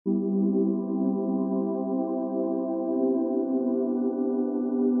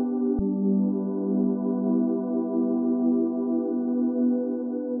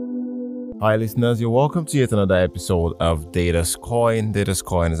Hi, listeners. You're welcome to yet another episode of Data's Coin. Data's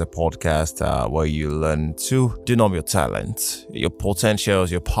Coin is a podcast where you learn to D.U.N.U.M your talent, your potentials,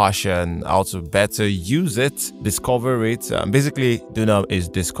 your passion, how to better use it, discover it. Basically, D.U.N.U.M is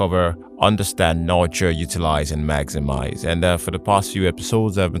discover, understand, nurture, utilize, and maximize. And for the past few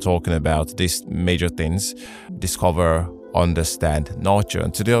episodes, I've been talking about these major things: discover, understand, nurture.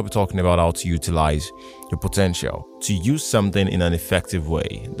 And today I'll be talking about how to utilize your potential, to use something in an effective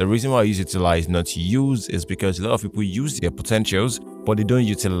way. The reason why I use utilize, not to use, is because a lot of people use their potentials, but they don't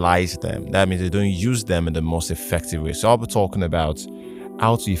utilize them. That means they don't use them in the most effective way. So I'll be talking about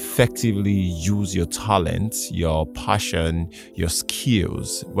how to effectively use your talent, your passion, your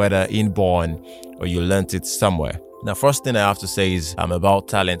skills, whether inborn or you learned it somewhere. Now, first thing I have to say is about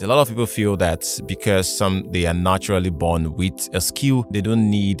talent. A lot of people feel that because they are naturally born with a skill, they don't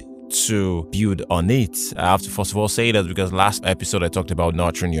need to build on it. I have to first of all say that because last episode I talked about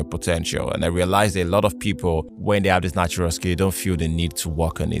nurturing your potential, and I realized that a lot of people, when they have this natural skill, they don't feel the need to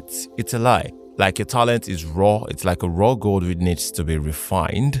work on it. It's a lie. Like, your talent is raw. It's like a raw gold which needs to be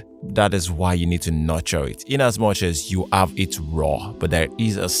refined. That is why you need to nurture it. In as much as you have it raw, but there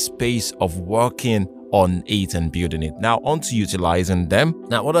is a space of working on it and building it. Now, on to utilizing them.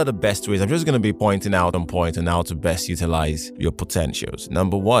 Now, what are the best ways? I'm just going to be pointing out on point on how to best utilize your potentials.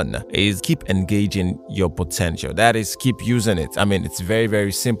 Number one is keep engaging your potential. That is, keep using it. I mean, it's very,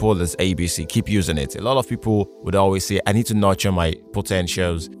 very simple as ABC. Keep using it. A lot of people would always say, I need to nurture my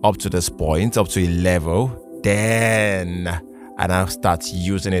potentials up to this point, up to a level, then and I'll start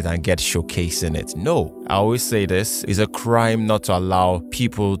using it and get showcasing it. No, I always say this is a crime not to allow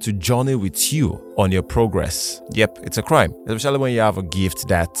people to journey with you on your progress. Yep, it's a crime, especially when you have a gift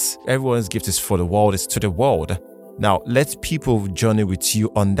that everyone's gift is for the world, it's to the world. Now, let people journey with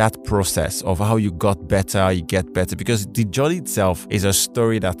you on that process of how you got better, you get better, because the journey itself is a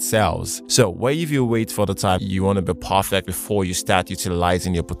story that sells. So, where if you wait for the time you want to be perfect before you start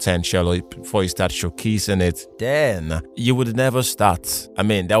utilizing your potential or before you start showcasing it, then you would never start. I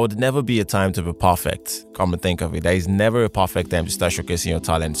mean, there would never be a time to be perfect. Come and think of it. There is never a perfect time to start showcasing your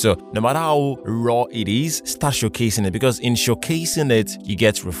talent. So, no matter how raw it is, start showcasing it, because in showcasing it, you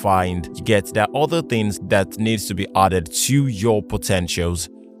get refined. There are other things that needs to be added to your potentials.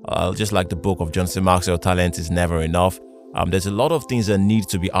 Just like the book of John C. Maxwell, talent is never enough. There's a lot of things that need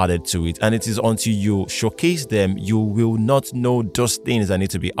to be added to it, and it is until you showcase them you will not know those things that need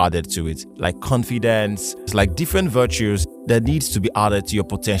to be added to it, like confidence. It's like different virtues that needs to be added to your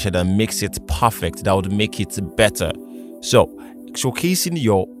potential that makes it perfect, that would make it better. So showcasing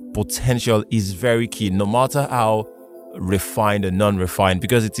your potential is very key, no matter how refined and non-refined,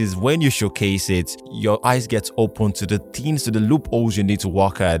 because it is when you showcase it, your eyes get open to the things, to the loopholes you need to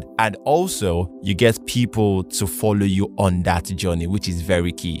work at, and also you get people to follow you on that journey, which is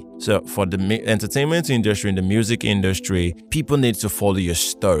very key. So for the entertainment industry and the music industry, people need to follow your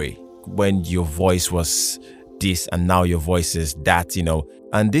story. When your voice was this and now your voice is that,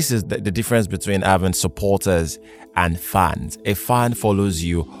 and this is the difference between having supporters and fans. A fan follows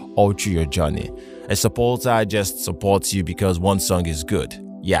you all through your journey. A supporter just supports you because one song is good.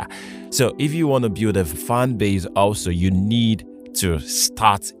 Yeah. So if you want to build a fan base also, you need to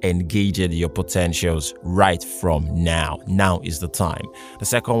start engaging your potentials right from now. Now is the time. The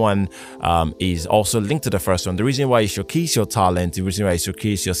second one is also linked to the first one. The reason why you showcase your talent, the reason why you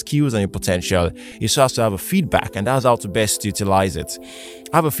showcase your skills and your potential is so as to have a feedback, and that's how to best utilize it.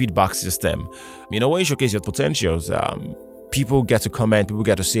 Have a feedback system. When you showcase your potentials, people get to comment, people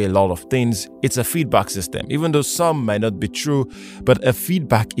get to say a lot of things. It's a feedback system, even though some might not be true, but a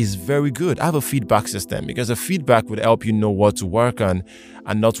feedback is very good. Have a feedback system, because a feedback would help you know what to work on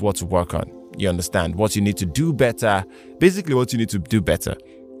and not what to work on. You understand what you need to do better, basically what you need to do better.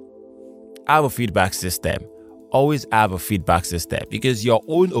 Have a feedback system. Always have a feedback system, because your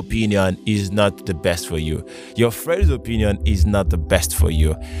own opinion is not the best for you. Your friend's opinion is not the best for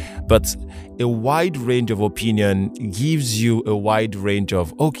you. But a wide range of opinion gives you a wide range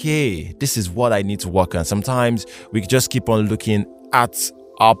of, okay, this is what I need to work on. Sometimes we just keep on looking at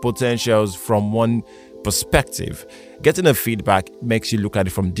our potentials from one perspective. Getting a feedback makes you look at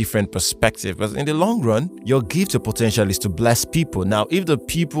it from different perspectives. But in the long run, your gift, your potential is to bless people. Now, if the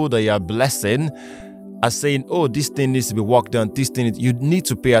people that you are blessing are saying, oh, this thing needs to be worked on, you need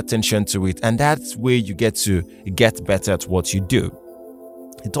to pay attention to it. And that's where you get to get better at what you do.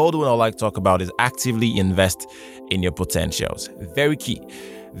 The third one I'd like to talk about is actively invest in your potentials. Very key.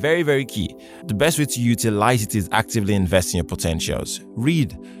 Very, very key. The best way to utilize it is actively invest in your potentials.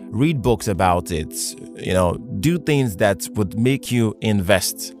 Read books about it. do things that would make you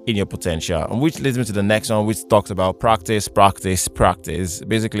invest in your potential. And which leads me to the next one, which talks about practice.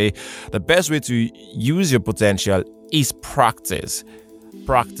 Basically, the best way to use your potential is practice.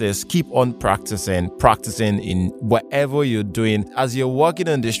 Keep on practicing in whatever you're doing. As you're working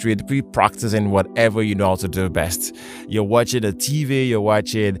on the street, be practicing whatever you know how to do best. You're watching a TV,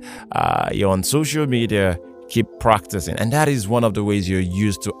 you're on social media, keep practicing. And that is one of the ways you're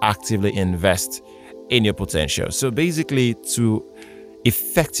used to actively invest in your potential. So basically, to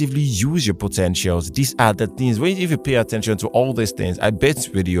effectively use your potentials, these are the things. If you pay attention to all these things, I bet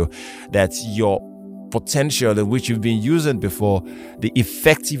with you that your potential in which you've been using before, the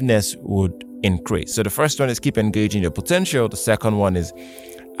effectiveness would increase. So the first one is keep engaging your potential. The second one is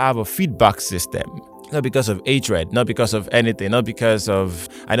have a feedback system. Not because of hatred, not because of anything, not because of,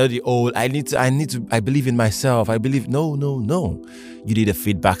 I believe in myself. No. You need a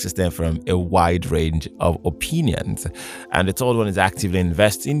feedback system from a wide range of opinions. And the third one is actively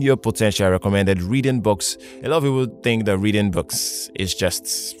invest in your potential. I recommended reading books. A lot of people think that reading books is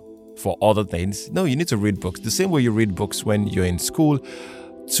just for other things. No, you need to read books. The same way you read books when you're in school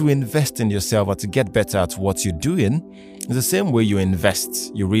to invest in yourself or to get better at what you're doing. It's the same way you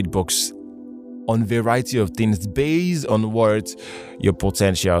read books on variety of things based on what your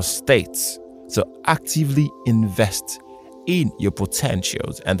potential states. So actively invest in your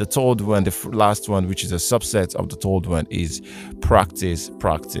potentials. And the third one, the last one, which is a subset of the third one, is practice.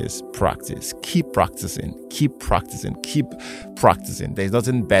 Keep practicing. There's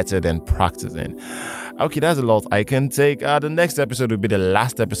nothing better than practicing. Okay, that's a lot I can take. The next episode will be the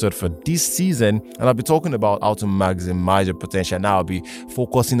last episode for this season, and I'll be talking about how to maximize your potential. Now I'll be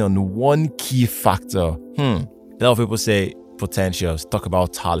focusing on one key factor. A lot of people say potentials, talk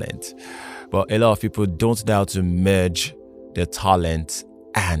about talent, but a lot of people don't know how to merge their talent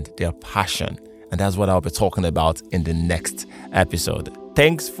and their passion. And that's what I'll be talking about in the next episode.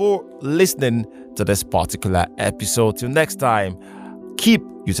 Thanks for listening to this particular episode. Till next time, keep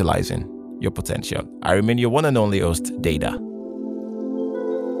utilizing your potential. I remain your one and only host, Data.